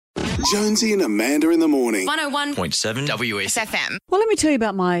Jonesy and Amanda in the morning. 101.7 WSFM. Well, let me tell you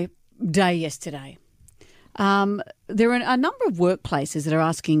about my day yesterday. There are a number of workplaces that are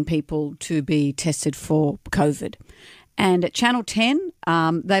asking people to be tested for COVID. And at Channel 10,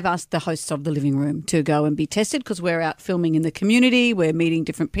 they've asked the hosts of The Living Room to go and be tested because we're out filming in the community, we're meeting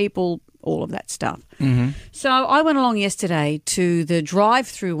different people, all of that stuff. Mm-hmm. So I went along yesterday to the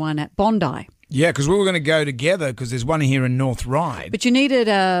drive-through one at Bondi. Yeah, because we were going to go together because there's one here in North Ryde. But you needed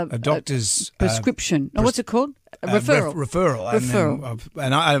a doctor's prescription. What's it called? A referral. Referral.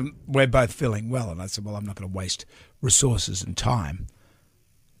 And we're both feeling well. And I said, well, I'm not going to waste resources and time.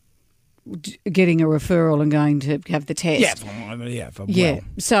 Getting a referral and going to have the test. If I'm well.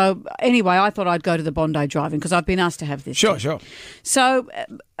 So anyway, I thought I'd go to the Bondi drive-in because I've been asked to have this. Sure. So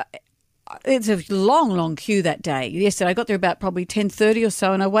it's a long queue that day. Yesterday I got there about probably 10:30 or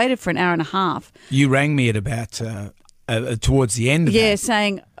so and I waited for an hour and a half. You rang me at about towards the end of that.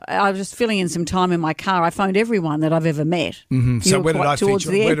 Saying I was just filling in some time in my car. I phoned everyone that I've ever met. Mm-hmm. So where did I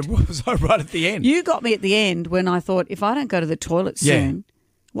feature? Was I right at the end? You got me at the end when I thought if I don't go to the toilet soon,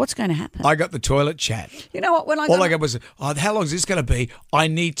 what's going to happen? I got the toilet chat. You know what? All I got was, how long is this going to be? I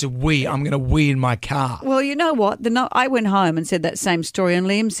need to wee. I'm going to wee in my car. Well, you know what? I went home and said that same story, and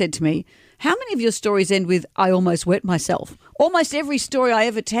Liam said to me, how many of your stories end with, I almost wet myself? Almost every story I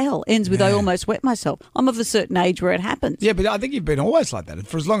ever tell ends with, I almost wet myself. I'm of a certain age where it happens. Yeah, but I think you've been always like that.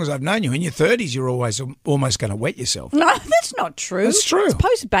 For as long as I've known you, in your 30s, you're always almost going to wet yourself. No, that's not true. That's true. It's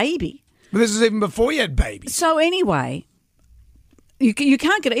post-baby. But this is even before you had babies. So anyway, you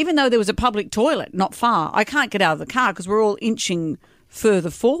can't get, even though there was a public toilet not far, I can't get out of the car because we're all inching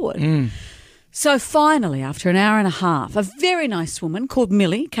further forward. So finally, after an hour and a half, a very nice woman called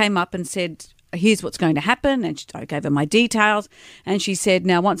Millie came up and said, here's what's going to happen. And I gave her my details. And she said,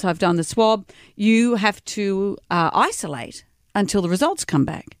 now, once I've done the swab, you have to isolate until the results come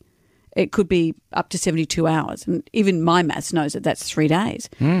back. It could be up to 72 hours. And even my maths knows that that's 3 days.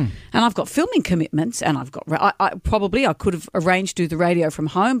 And I've got filming commitments and I've got I could have arranged to do the radio from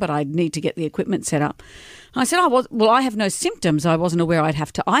home, but I'd need to get the equipment set up. And I said, I have no symptoms. I wasn't aware I'd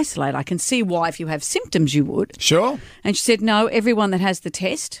have to isolate. I can see why if you have symptoms you would. Sure. And she said, no, everyone that has the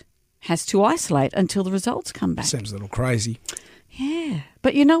test has to isolate until the results come back. Seems a little crazy. Yeah.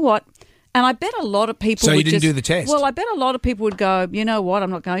 But you know what? And I bet a lot of people So you didn't do the test? Well, I bet a lot of people would go, you know what,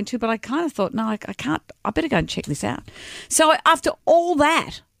 I'm not going to. But I kind of thought, no, I can't. I better go and check this out. So after all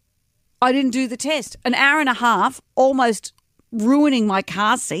that, I didn't do the test. An hour and a half, almost ruining my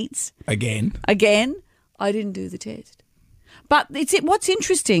car seats. Again, I didn't do the test. But what's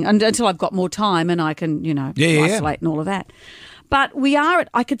interesting, until I've got more time and I can, isolate and all of that. But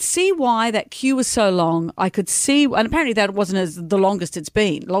I could see why that queue was so long. I could see, and apparently that wasn't the longest it's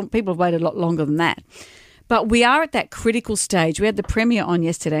been. People have waited a lot longer than that. But we are at that critical stage. We had the Premier on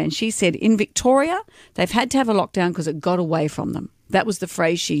yesterday and she said in Victoria, they've had to have a lockdown because it got away from them. That was the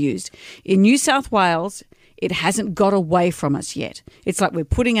phrase she used. In New South Wales, it hasn't got away from us yet. It's like we're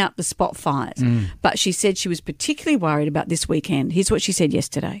putting out the spot fires. But she said she was particularly worried about this weekend. Here's what she said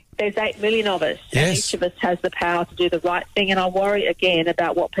yesterday. There's 8 million of us. Yes. And each of us has the power to do the right thing. And I worry again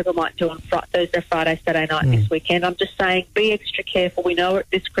about what people might do on Thursday, Friday, Saturday night this weekend. I'm just saying be extra careful. We know we're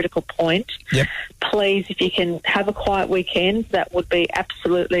at this critical point. Yep. Please, if you can have a quiet weekend, that would be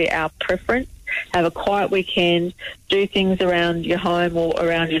absolutely our preference. Have a quiet weekend, do things around your home or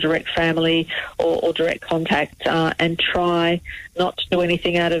around your direct family or direct contact, and try not to do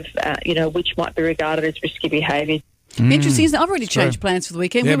anything out of, which might be regarded as risky behaviour. Interesting, isn't it? I've already changed plans for the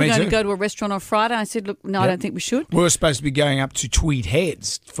weekend. Yeah, we were going too. to go to a restaurant on Friday. I said, look, no, I don't think we should. We were supposed to be going up to Tweed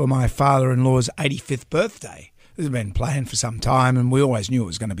Heads for my father-in-law's 85th birthday. This has been planned for some time, and we always knew it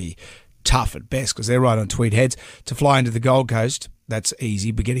was going to be tough at best because they're right on Tweed Heads. To fly into the Gold Coast, that's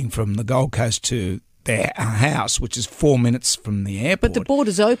easy, but getting from the Gold Coast to their house, which is 4 minutes from the airport. But the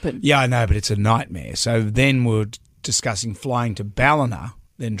border's open. Yeah, I know, but it's a nightmare. So then we're discussing flying to Ballina,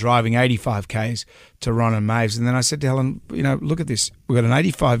 then driving 85 Ks to Ron and Maeve's. And then I said to Helen, look at this. We've got an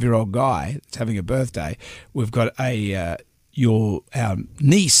 85-year-old guy that's having a birthday. We've got our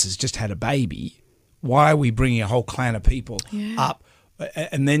niece has just had a baby. Why are we bringing a whole clan of people up?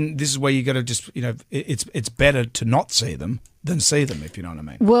 And then this is where you got to just, it's better to not see them than see them, if you know what I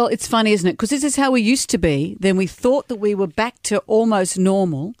mean. Well, it's funny, isn't it? Because this is how we used to be. Then we thought that we were back to almost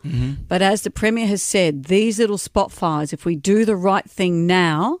normal. But as the Premier has said, these little spot fires, if we do the right thing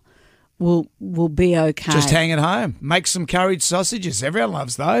now, will be okay. Just hang at home. Make some curried sausages. Everyone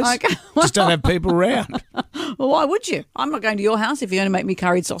loves those. Okay. Just don't have people around. Well, why would you? I'm not going to your house if you're going to make me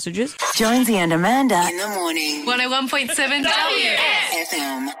curried sausages. Jonesy and Amanda In the morning. 101.7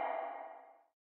 WSFM.